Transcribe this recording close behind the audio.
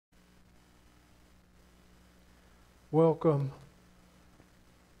Welcome,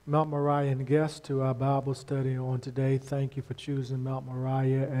 Mount Moriah and guests, to our Bible study on today. Thank you for choosing Mount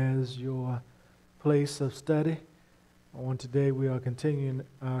Moriah as your place of study. On today, we are continuing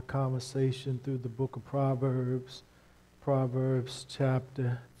our conversation through the book of Proverbs. Proverbs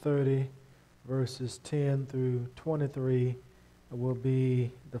chapter 30, verses 10 through 23 will be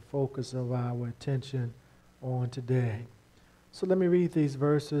the focus of our attention on today. So let me read these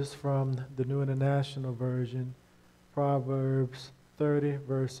verses from the New International Version. Proverbs 30,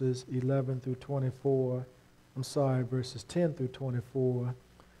 verses 11 through 24. Verses 10 through 24.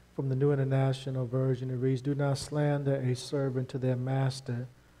 From the New International Version, it reads, "Do not slander a servant to their master,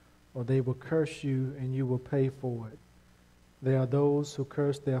 or they will curse you, and you will pay for it. There are those who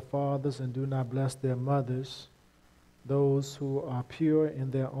curse their fathers and do not bless their mothers, those who are pure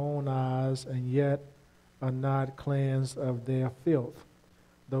in their own eyes and yet are not cleansed of their filth.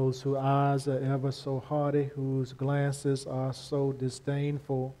 Those whose eyes are ever so haughty, whose glances are so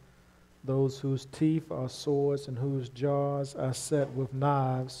disdainful, those whose teeth are swords and whose jaws are set with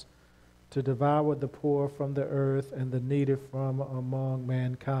knives, to devour the poor from the earth and the needy from among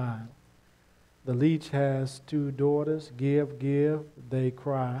mankind. The leech has 2 daughters, give, give, they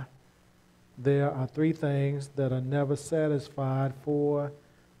cry. There are 3 things that are never satisfied, 4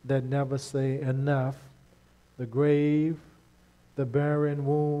 that never say enough: the grave, the barren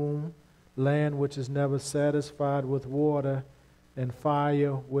womb, land which is never satisfied with water, and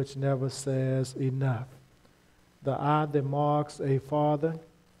fire which never says enough. The eye that marks a father,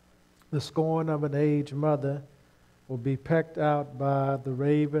 the scorn of an aged mother, will be pecked out by the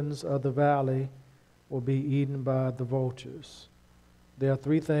ravens of the valley, will be eaten by the vultures. There are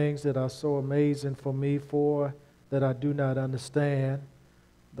 3 things that are so amazing for me, 4 that I do not understand: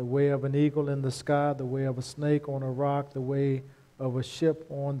 the way of an eagle in the sky, the way of a snake on a rock, the way of a ship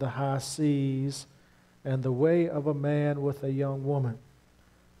on the high seas, and the way of a man with a young woman.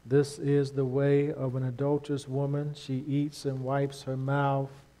 This is the way of an adulterous woman. She eats and wipes her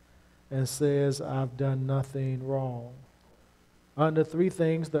mouth and says, I've done nothing wrong. Under 3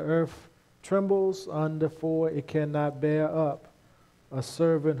 things the earth trembles, under 4 it cannot bear up: a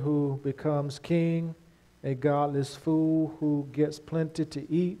servant who becomes king, a godless fool who gets plenty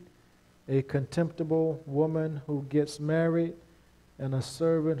to eat, a contemptible woman who gets married, and a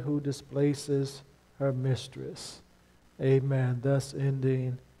servant who displaces her mistress." Amen. Thus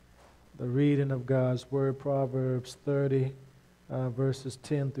ending the reading of God's Word, Proverbs 30, verses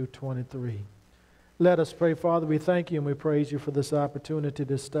 10 through 23. Let us pray. Father, we thank you and we praise you for this opportunity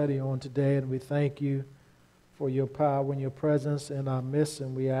to study on today, and we thank you for your power and your presence in our midst,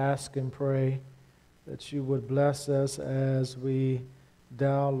 and we ask and pray that you would bless us as we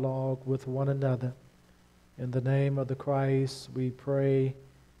dialogue with one another. In the name of the Christ, we pray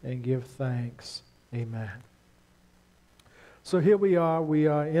and give thanks. Amen. So here we are. We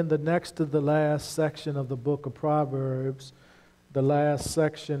are in the next to the last section of the book of Proverbs, the last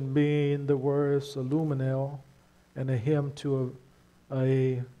section being the words Illuminel and a hymn to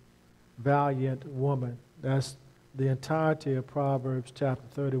a valiant woman. That's the entirety of Proverbs chapter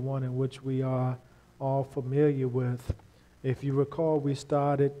 31, in which we are all familiar with. If you recall, we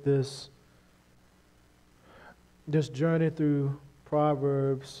started this journey through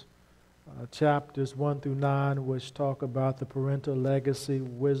Proverbs chapters 1 through 9, which talk about the parental legacy,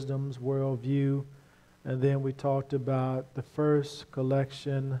 wisdom's worldview, and then we talked about the first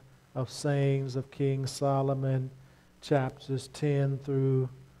collection of sayings of King Solomon, chapters 10 through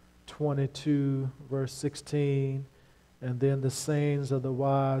 22, verse 16, and then the sayings of the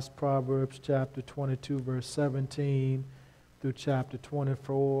wise, Proverbs chapter 22, verse 17, through chapter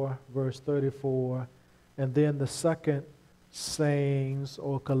 24, verse 34, and then the second sayings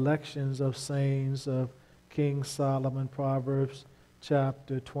or collections of sayings of King Solomon, Proverbs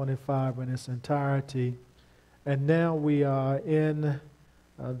chapter 25 in its entirety. And now we are in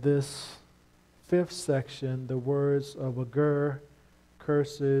this 5th section, the words of Agur,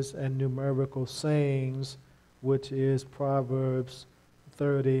 curses, and numerical sayings, which is Proverbs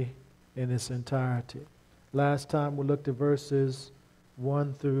 30 in its entirety. Last time we looked at verses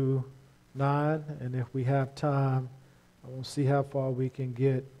 1 through 9, and if we have time, I will see how far we can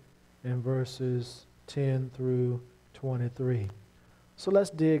get in verses 10 through 23. So let's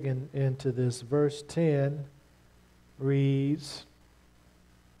dig into this. Verse 10 reads,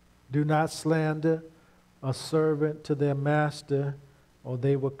 "Do not slander a servant to their master, or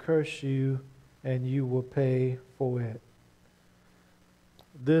they will curse you, and you will pay for it."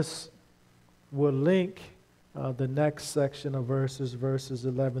 This will link the next section of verses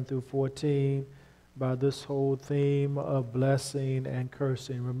 11 through 14, by this whole theme of blessing and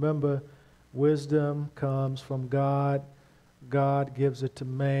cursing. Remember, Wisdom comes from God. God gives it to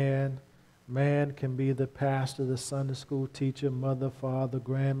man. Man can be the pastor, the Sunday school teacher, mother, father,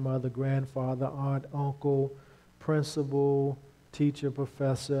 grandmother, grandfather, aunt, uncle, principal, teacher,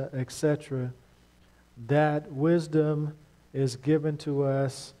 professor, etc. That wisdom is given to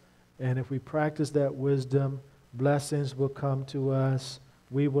us, and if we practice that wisdom, blessings will come to us.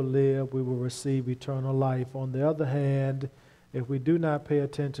 We will live, we will receive eternal life. On the other hand, if we do not pay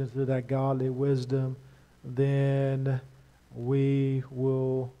attention to that godly wisdom, then we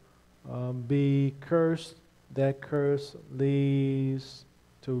will be cursed. That curse leads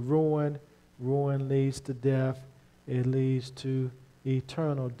to ruin. Ruin leads to death. It leads to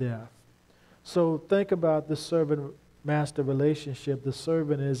eternal death. So think about the servant-master relationship. The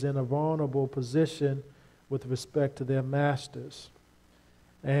servant is in a vulnerable position with respect to their masters.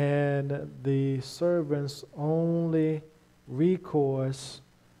 And the servant's only recourse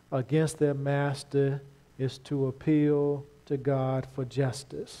against their master is to appeal to God for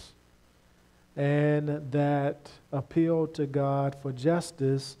justice. And that appeal to God for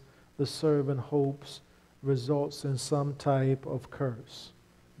justice, the servant hopes, results in some type of curse.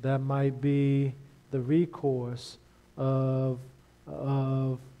 That might be the recourse of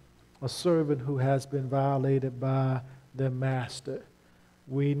a servant who has been violated by their master.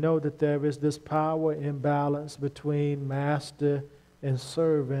 We know that there is this power imbalance between master and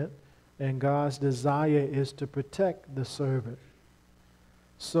servant, and God's desire is to protect the servant.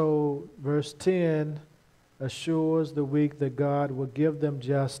 So verse 10 assures the weak that God will give them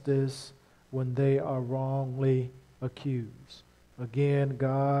justice when they are wrongly accused. Again,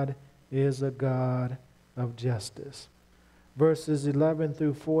 God is a God of justice. Verses 11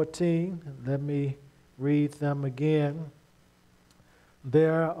 through 14, let me read them again.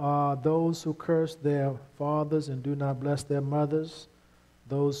 There are those who curse their fathers and do not bless their mothers,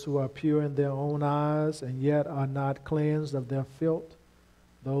 those who are pure in their own eyes and yet are not cleansed of their filth,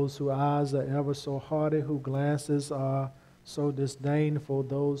 those whose eyes are ever so haughty, whose glances are so disdainful,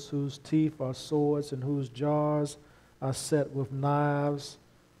 those whose teeth are swords and whose jaws are set with knives,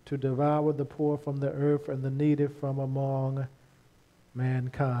 to devour the poor from the earth and the needy from among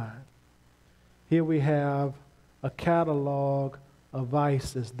mankind. Here we have a catalog of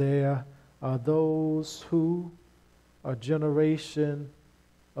vices. There are those who, a generation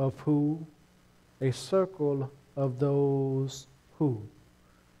of who, a circle of those who.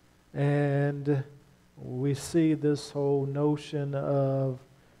 And we see this whole notion of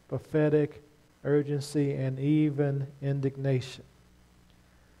prophetic urgency and even indignation.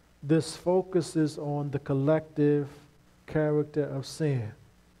 This focuses on the collective character of sin.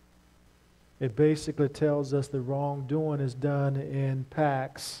 It basically tells us the wrongdoing is done in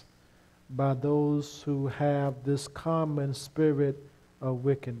packs by those who have this common spirit of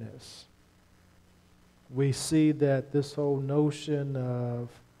wickedness. We see that this whole notion of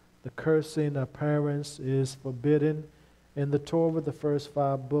the cursing of parents is forbidden in the Torah, the first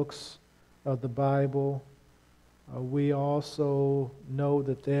 5 books of the Bible. We also know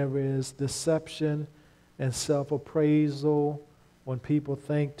that there is deception and self-appraisal when people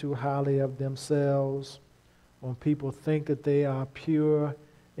think too highly of themselves, when people think that they are pure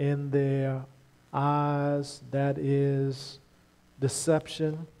in their eyes. That is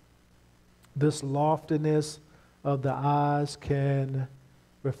deception. This loftiness of the eyes can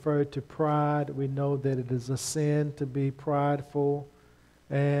refer to pride. We know that it is a sin to be prideful.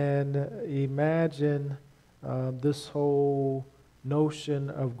 And imagine this whole notion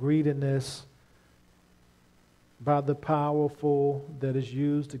of greediness by the powerful that is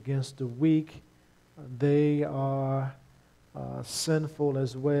used against the weak. They are sinful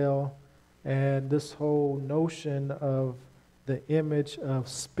as well. And this whole notion of the image of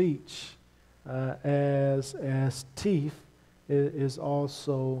speech as teeth is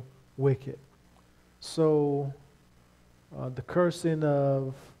also wicked. So the cursing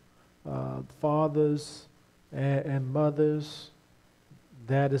of fathers and mothers,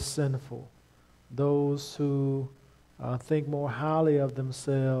 that is sinful. Those who think more highly of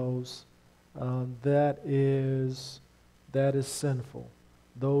themselves, that is sinful.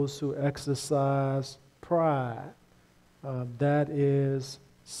 Those who exercise pride, that is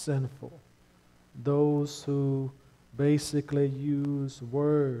sinful. Those who basically use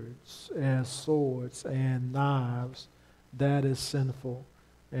words as swords and knives, that is sinful.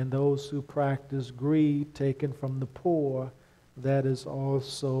 And those who practice greed taken from the poor, that is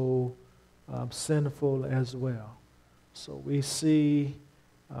also sinful as well. So we see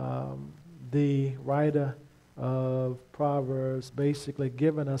the writer of Proverbs basically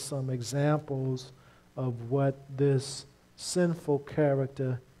giving us some examples of what this sinful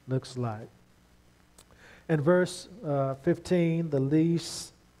character looks like. In verse 15, the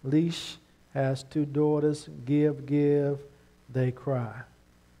leash has two daughters. Give, give, they cry.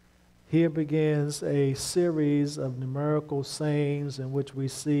 Here begins a series of numerical sayings in which we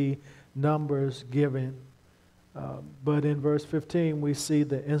see numbers given. But in verse 15, we see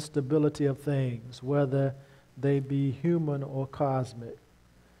the instability of things, whether they be human or cosmic.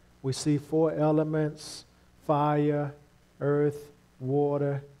 We see four elements: fire, earth,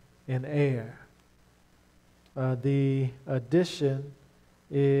 water, and air. The addition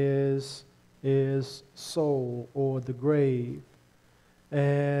is soul, or the grave.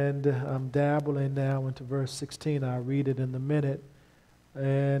 And I'm dabbling now into verse 16. I'll read it in a minute.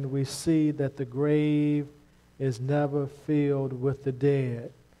 And we see that the grave is never filled with the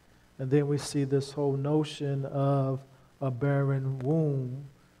dead. And then we see this whole notion of a barren womb,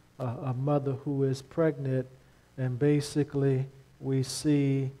 a mother who is pregnant. And basically we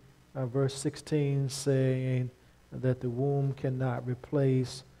see verse 16 saying that the womb cannot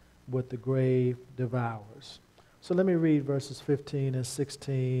replace what the grave devours. So let me read verses 15 and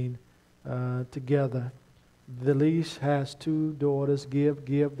 16 together. The leash has two daughters. Give,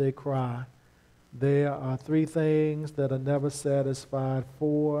 give, they cry. There are three things that are never satisfied,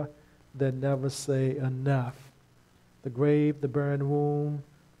 four that never say enough: the grave, the barren womb,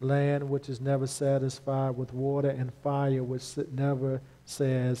 land which is never satisfied with water, and fire which never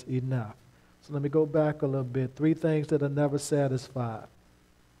says enough. So let me go back a little bit. Three things that are never satisfied: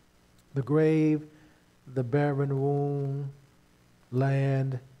 the grave, the barren womb,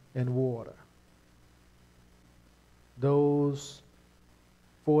 land, and water. Those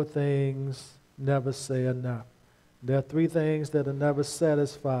four things never say enough. There are three things that are never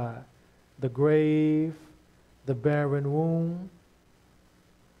satisfied: the grave, the barren womb,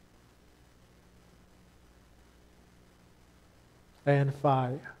 and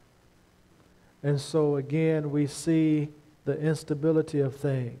fire. And so again, we see the instability of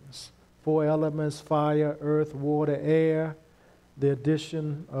things. Four elements: fire, earth, water, air. The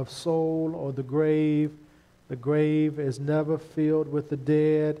addition of soul, or the grave. The grave is never filled with the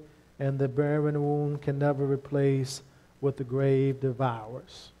dead, and the barren womb can never replace what the grave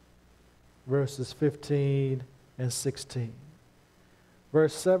devours. Verses 15 and 16.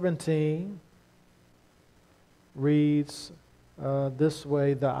 Verse 17 reads this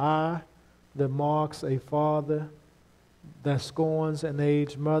way: the eye that marks a father, that scorns an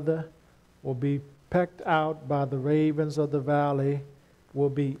aged mother, will be pecked out by the ravens of the valley, will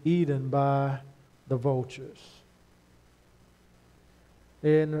be eaten by the vultures.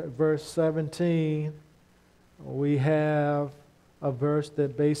 In verse 17, we have a verse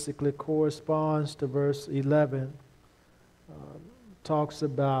that basically corresponds to verse 11. Talks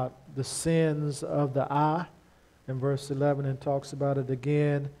about the sins of the eye in verse 11, and talks about it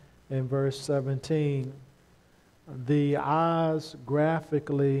again in verse 17. The eyes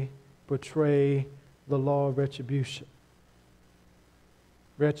graphically portray the law of retribution.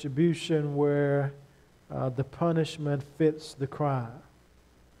 Retribution where the punishment fits the crime.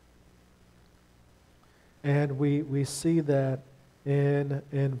 And we see that in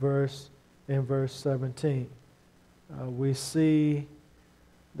verse 17. We see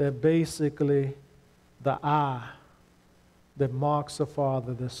that basically the eye that marks a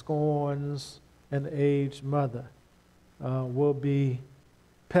father, that scorns an aged mother, will be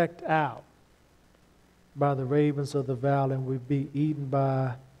pecked out by the ravens of the valley and will be eaten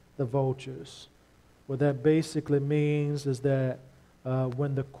by the vultures. What that basically means is that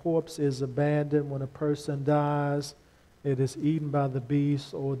when the corpse is abandoned, when a person dies, it is eaten by the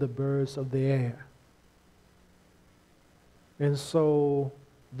beasts or the birds of the air. And so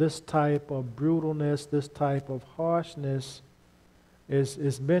this type of brutalness, this type of harshness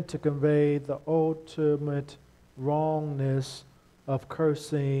is meant to convey the ultimate wrongness of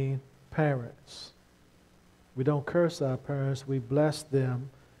cursing parents. We don't curse our parents, we bless them.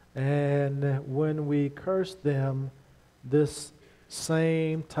 And when we curse them, this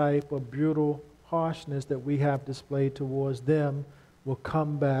same type of brutal harshness that we have displayed towards them will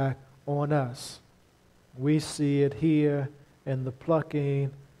come back on us. We see it here in the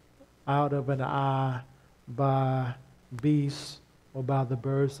plucking out of an eye by beasts or by the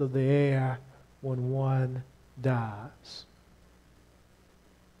birds of the air when one dies.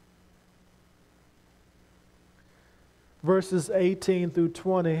 Verses 18 through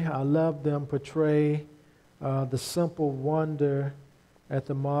 20, I love them, portray the simple wonder at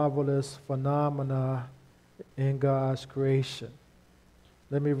the marvelous phenomena in God's creation.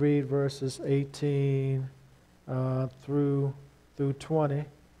 Let me read verses 18 through 20.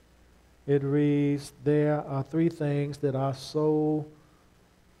 It reads, there are three things that our soul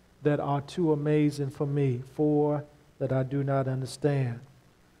that are too amazing for me, four that I do not understand.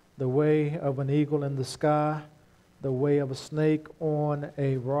 The way of an eagle in the sky, the way of a snake on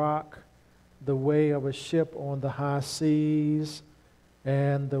a rock, the way of a ship on the high seas,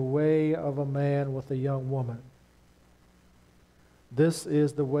 and the way of a man with a young woman. This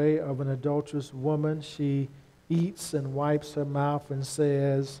is the way of an adulterous woman. She eats and wipes her mouth and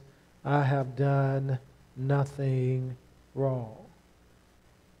says, I have done nothing wrong.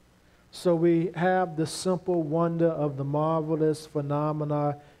 So we have the simple wonder of the marvelous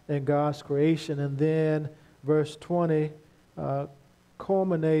phenomena in God's creation, and then verse 20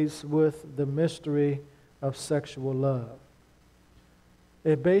 culminates with the mystery of sexual love.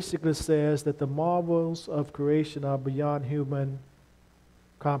 It basically says that the marvels of creation are beyond human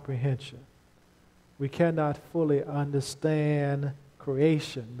comprehension. We cannot fully understand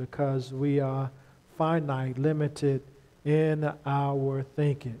creation because we are finite, limited in our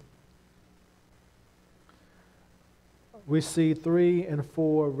thinking. We see 3 and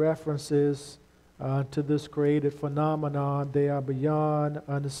 4 references to this created phenomenon. They are beyond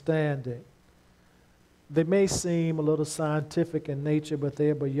understanding. They may seem a little scientific in nature, but they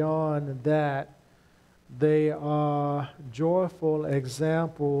are beyond that. They are joyful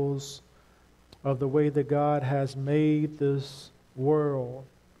examples of the way that God has made this world.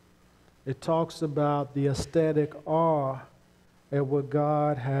 It talks about the aesthetic awe at what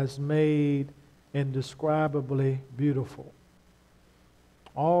God has made indescribably beautiful.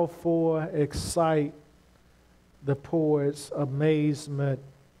 All 4 excite the poet's amazement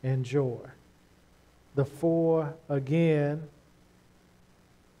and joy. The 4, again,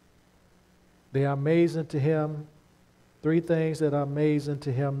 they are amazing to him. 3 things that are amazing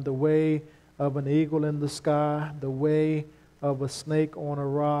to him: the way of an eagle in the sky, the way of a snake on a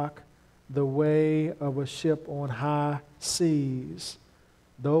rock, the way of a ship on high seas.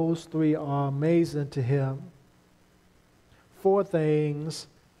 Those 3 are amazing to him. 4 things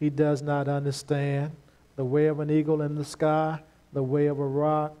he does not understand: the way of an eagle in the sky, the way of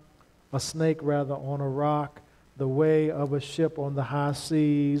a snake on a rock, the way of a ship on the high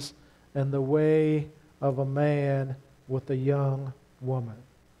seas, and the way of a man with a young woman.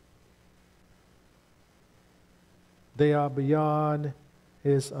 They are beyond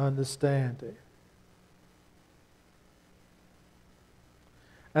his understanding.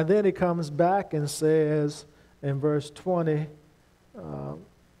 And then he comes back and says in verse 20,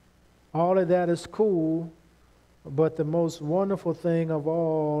 all of that is cool, but the most wonderful thing of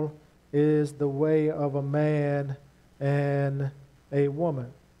all is the way of a man and a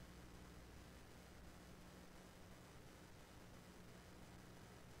woman.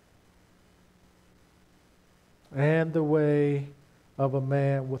 And the way of a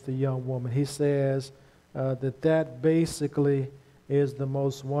man with a young woman. He says that basically is the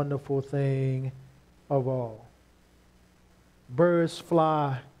most wonderful thing of all. Birds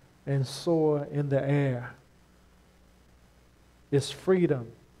fly and soar in the air. It's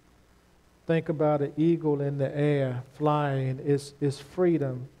freedom. Think about an eagle in the air flying. It's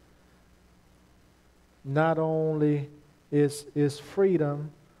freedom. Not only is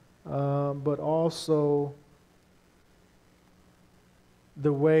freedom, but also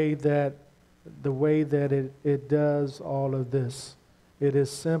the way that it does all of this. It is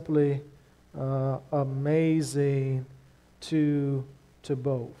simply amazing to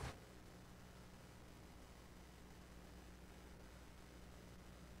both.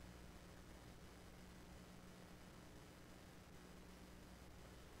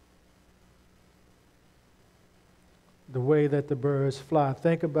 The way that the birds fly.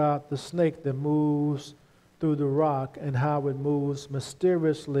 Think about the snake that moves through the rock and how it moves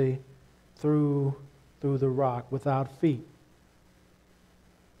mysteriously through the rock without feet.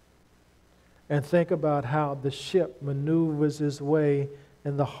 And think about how the ship maneuvers its way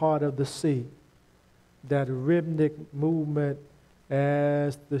in the heart of the sea. That rhythmic movement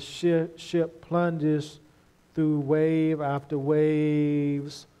as the ship plunges through wave after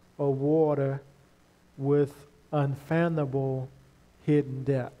waves of water with unfathomable hidden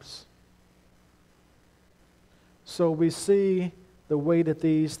depths. So we see the way that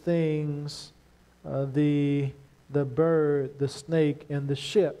these things, the bird, the snake, and the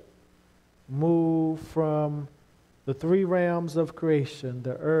ship move from the 3 realms of creation,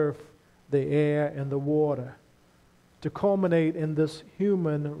 the earth, the air, and the water, to culminate in this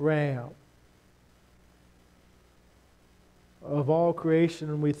human realm. Of all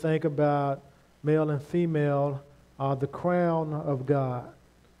creation, we think about male and female are the crown of God.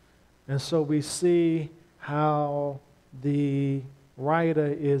 And so we see how the writer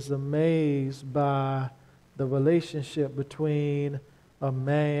is amazed by the relationship between a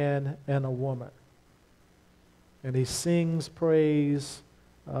man and a woman. And he sings praise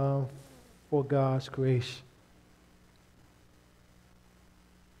for God's creation.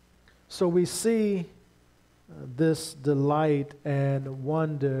 So we see this delight and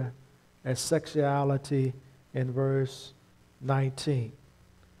wonder at sexuality in verse 19.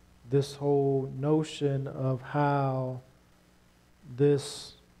 This whole notion of how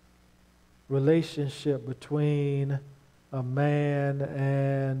this relationship between a man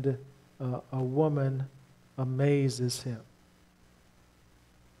and a woman amazes him.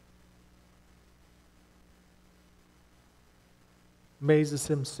 Amazes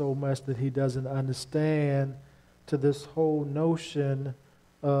him so much that he doesn't understand to this whole notion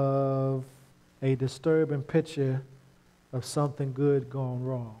of a disturbing picture of something good gone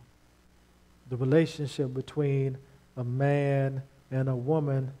wrong. The relationship between a man and a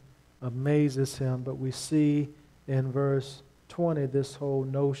woman amazes him, but we see in verse 20 this whole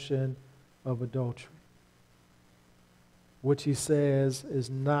notion of adultery, which he says is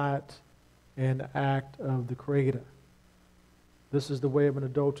not an act of the Creator. This is the way of an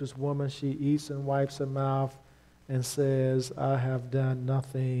adulterous woman. She eats and wipes her mouth and says, I have done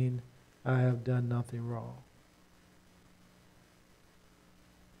nothing wrong.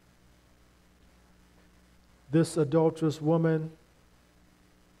 This adulterous woman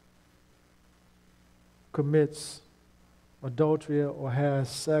commits adultery or has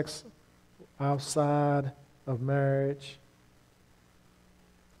sex outside of marriage,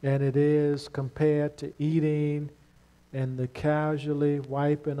 and it is compared to eating and the casually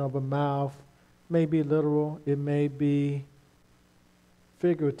wiping of a mouth. It may be literal, it may be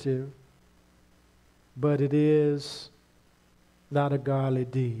figurative, but it is not a godly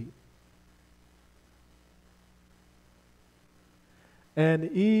deed.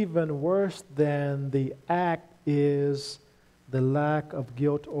 And even worse than the act is the lack of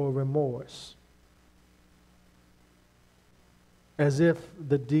guilt or remorse, as if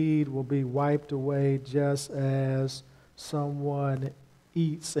the deed will be wiped away just as someone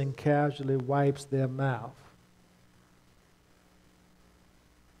eats and casually wipes their mouth.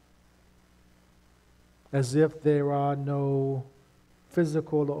 As if there are no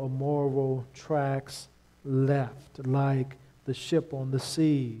physical or moral tracks left, like the ship on the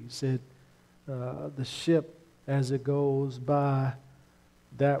seas. The ship, as it goes by,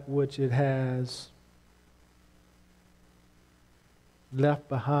 that which it has left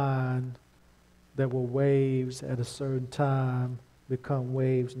behind that were waves at a certain time become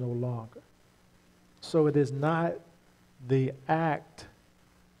waves no longer. So it is not the act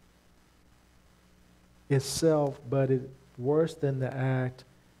itself, but worse than the act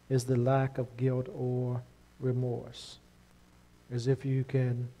is the lack of guilt or remorse. As if you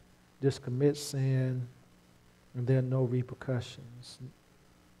can just commit sin and there are no repercussions.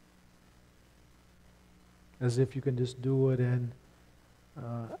 As if you can just do it and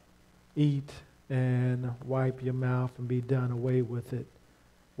eat and wipe your mouth and be done away with it.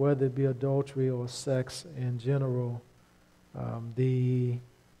 Whether it be adultery or sex in general, the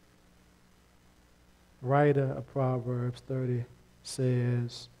writer of Proverbs 30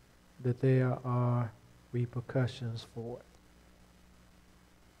 says that there are repercussions for it.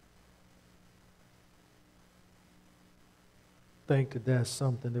 I think that that's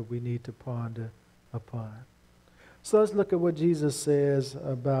something that we need to ponder upon. So let's look at what Jesus says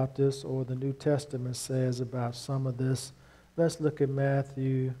about this, or the New Testament says about some of this. Let's look at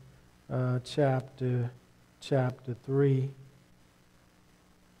Matthew chapter 3.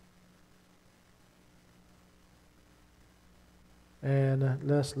 And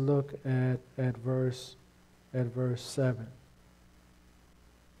let's look at verse 7.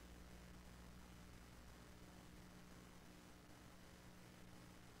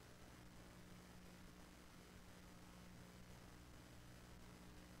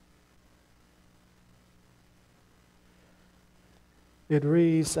 It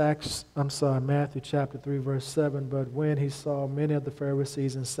reads, Matthew chapter 3, verse 7, but when he saw many of the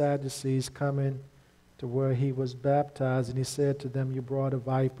Pharisees and Sadducees coming to where he was baptized, and he said to them, you brood of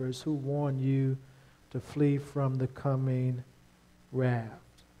vipers, who warned you to flee from the coming wrath?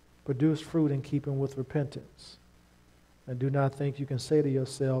 Produce fruit in keeping with repentance. And do not think you can say to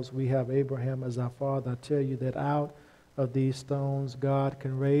yourselves, we have Abraham as our father. I tell you that out of these stones God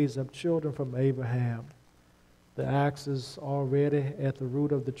can raise up children from Abraham. The axe is already at the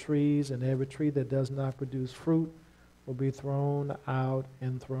root of the trees, and every tree that does not produce fruit will be thrown out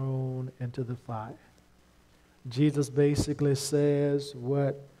and thrown into the fire. Jesus basically says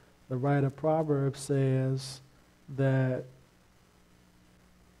what the writer of Proverbs says, that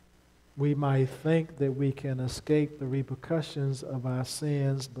We might think that we can escape the repercussions of our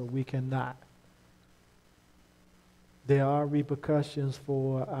sins, but we cannot. There are repercussions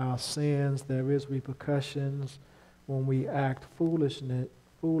for our sins. There is repercussions when we act foolishly.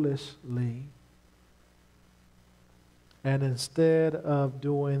 And instead of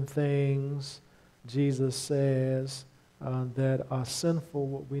doing things, Jesus says, that are sinful,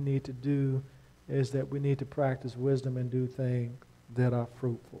 what we need to do is that we need to practice wisdom and do things that are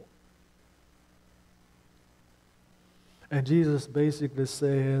fruitful. And Jesus basically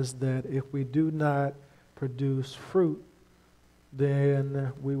says that if we do not produce fruit,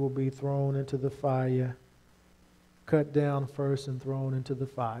 then we will be thrown into the fire, cut down first and thrown into the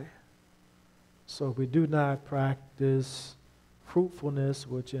fire. So if we do not practice fruitfulness,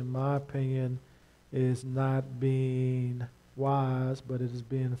 which in my opinion is not being wise, but it is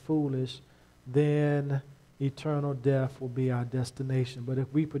being foolish, then eternal death will be our destination. But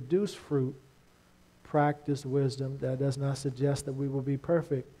if we produce fruit, practice wisdom, that does not suggest that we will be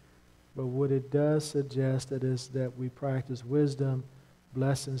perfect, but what it does suggest is that we practice wisdom,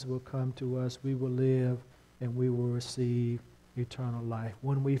 blessings will come to us, we will live, and we will receive eternal life.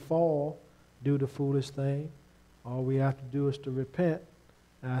 When we fall, do the foolish thing, all we have to do is to repent,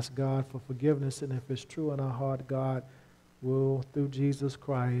 ask God for forgiveness, and if it's true in our heart, God will, through Jesus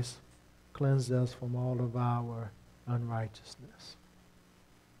Christ, cleanse us from all of our unrighteousness.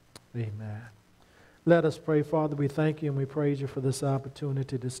 Amen. Let us pray. Father, we thank you and we praise you for this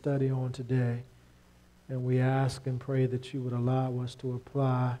opportunity to study on today. And we ask and pray that you would allow us to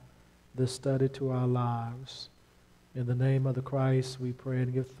apply this study to our lives. In the name of the Christ, we pray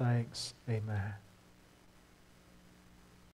and give thanks. Amen.